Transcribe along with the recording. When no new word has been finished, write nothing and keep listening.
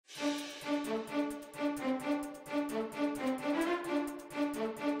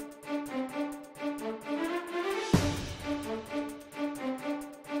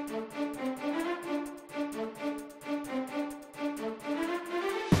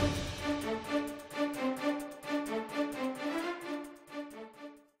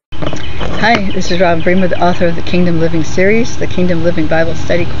Hi, this is Robin Bremer, the author of the Kingdom Living series, the Kingdom Living Bible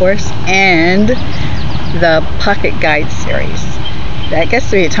Study course, and the Pocket Guide series. That gets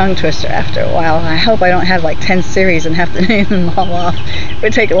to be a tongue twister after a while. I hope I don't have like 10 series and have to name them all off. It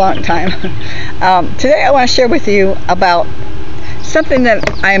would take a long time. Today I want to share with you about something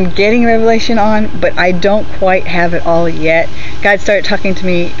that I'm getting revelation on, but I don't quite have it all yet. God started talking to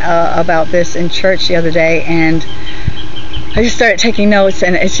me about this in church the other day, and I just started taking notes,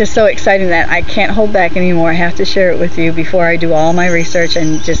 and it's just so exciting that I can't hold back anymore. I have to share it with you before I do all my research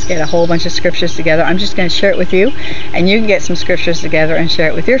and just get a whole bunch of scriptures together. I'm just going to share it with you, and you can get some scriptures together and share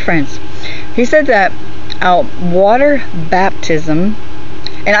it with your friends. He said that water baptism,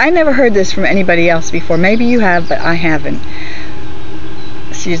 and I never heard this from anybody else before. Maybe you have, but I haven't.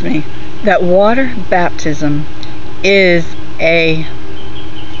 Excuse me. That water baptism is a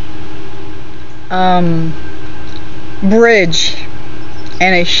bridge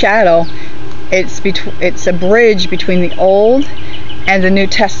and a shadow. It's a bridge between the Old and the New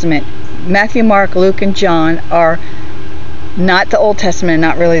Testament. Matthew, Mark, Luke, and John are not the Old Testament and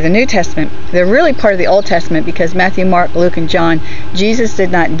not really the New Testament. They're really part of the Old Testament because Matthew, Mark, Luke, and John, Jesus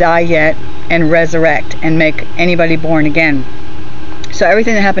did not die yet and resurrect and make anybody born again. So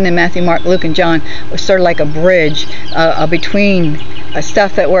everything that happened in Matthew, Mark, Luke, and John was sort of like a bridge between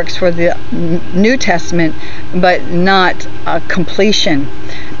stuff that works for the New Testament, but not completion.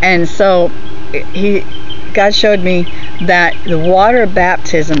 And so God showed me that the water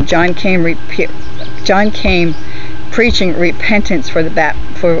baptism, John came preaching repentance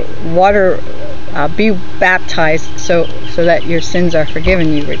for water. Be baptized so that your sins are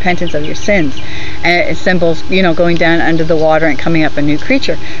forgiven you, repentance of your sins. And it symbols, going down under the water and coming up a new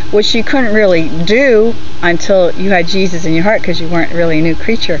creature, which you couldn't really do until you had Jesus in your heart, because you weren't really a new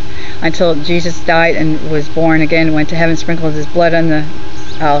creature until Jesus died and was born again, went to heaven, sprinkled his blood on the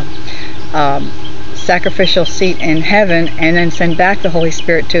sacrificial seat in heaven, and then send back the Holy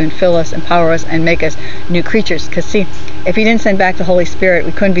Spirit to fill us, empower us, and make us new creatures. Because see, if he didn't send back the Holy Spirit,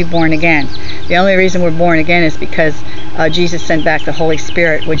 we couldn't be born again. The only reason we're born again is because Jesus sent back the Holy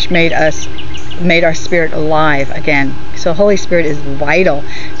Spirit, which made our spirit alive again. So Holy Spirit is vital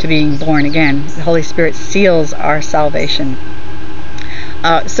to being born again. The Holy Spirit seals our salvation.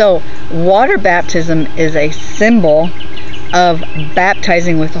 So water baptism is a symbol of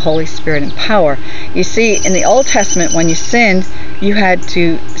baptizing with the Holy Spirit and power. You see, in the Old Testament, when you sinned, you had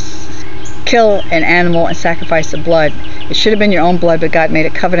to kill an animal and sacrifice the blood. It should have been your own blood, but God made a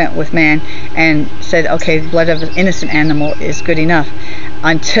covenant with man and said, okay, the blood of an innocent animal is good enough,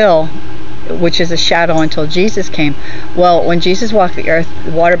 which is a shadow until Jesus came. Well, when Jesus walked the earth,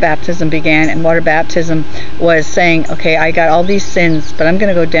 water baptism began, and water baptism was saying, okay, I got all these sins, but I'm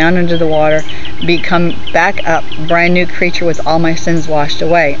going to go down under the water, become back up, brand new creature with all my sins washed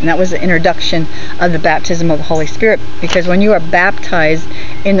away. And that was the introduction of the baptism of the Holy Spirit, because when you are baptized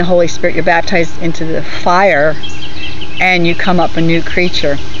in the Holy Spirit, you're baptized into the fire, and you come up a new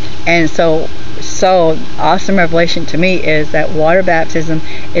creature. And so awesome revelation to me is that water baptism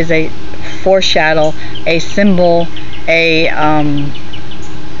is a foreshadow, a symbol, a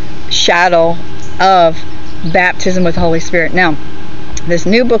shadow of baptism with the Holy Spirit. Now, this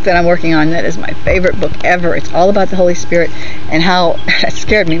new book that I'm working on, that is my favorite book ever. It's all about the Holy Spirit and how it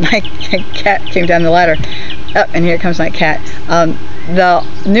scared me. My cat came down the ladder. Oh, and here comes my cat. The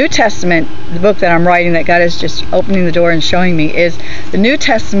New Testament, the book that I'm writing, that God is just opening the door and showing me, is the New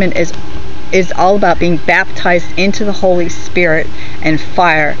Testament is all about being baptized into the Holy Spirit and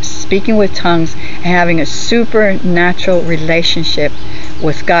fire, speaking with tongues, and having a supernatural relationship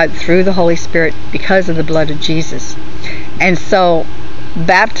with God through the Holy Spirit because of the blood of Jesus. And so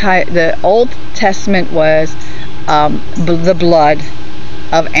the Old Testament was the blood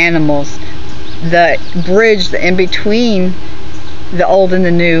of animals. The bridge in between the old and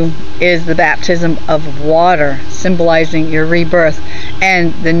the new is the baptism of water, symbolizing your rebirth.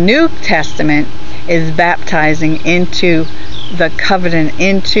 And the New Testament is baptizing into the covenant,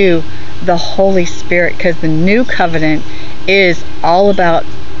 into the Holy Spirit, because the new covenant is all about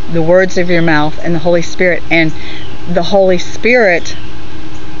the words of your mouth and the Holy Spirit. And the Holy Spirit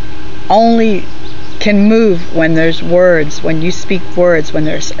only can move when there's words, when you speak words, when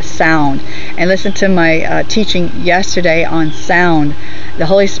there's sound. And listen to my teaching yesterday on sound. The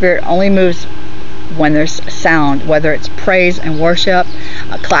Holy Spirit only moves when there's sound, whether it's praise and worship,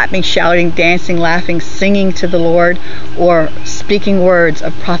 clapping, shouting, dancing, laughing, singing to the Lord, or speaking words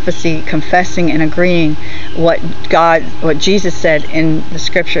of prophecy, confessing and agreeing what Jesus said in the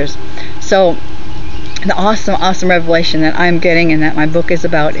scriptures. So the awesome revelation that I'm getting and that my book is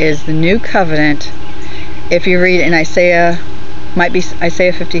about is the new covenant. If you read in Isaiah might be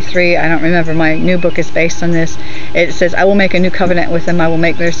Isaiah 53, I don't remember. My new book is based on this. It says, I will make a new covenant with them. I will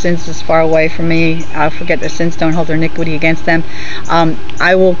make their sins as far away from me. I'll forget their sins, don't hold their iniquity against them.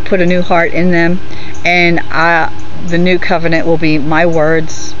 I will put a new heart in them, and the new covenant will be my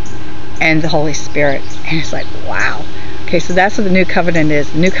words and the Holy Spirit. And it's like, wow. Okay, so that's what the new covenant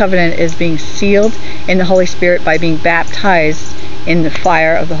is. The new covenant is being sealed in the Holy Spirit by being baptized in the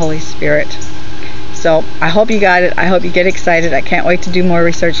fire of the Holy Spirit. So I hope you got it. I hope you get excited. I can't wait to do more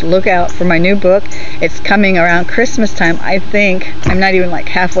research. Look out for my new book. It's coming around Christmas time, I think. I'm not even like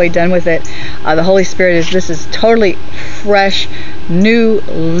halfway done with it. The Holy Spirit this is totally fresh, new,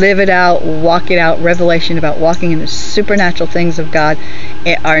 live it out, walk it out revelation about walking in the supernatural things of God.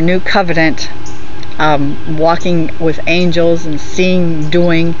 Our new covenant, walking with angels and seeing,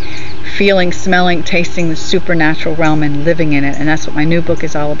 doing, feeling, smelling, tasting the supernatural realm and living in it. And that's what my new book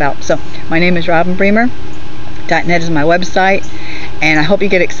is all about. So my name is Robin Bremer. .net is my website, and I hope you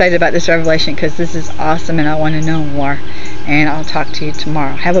get excited about this revelation, because this is awesome and I want to know more. And I'll talk to you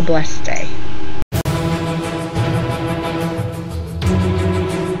tomorrow. Have a blessed day.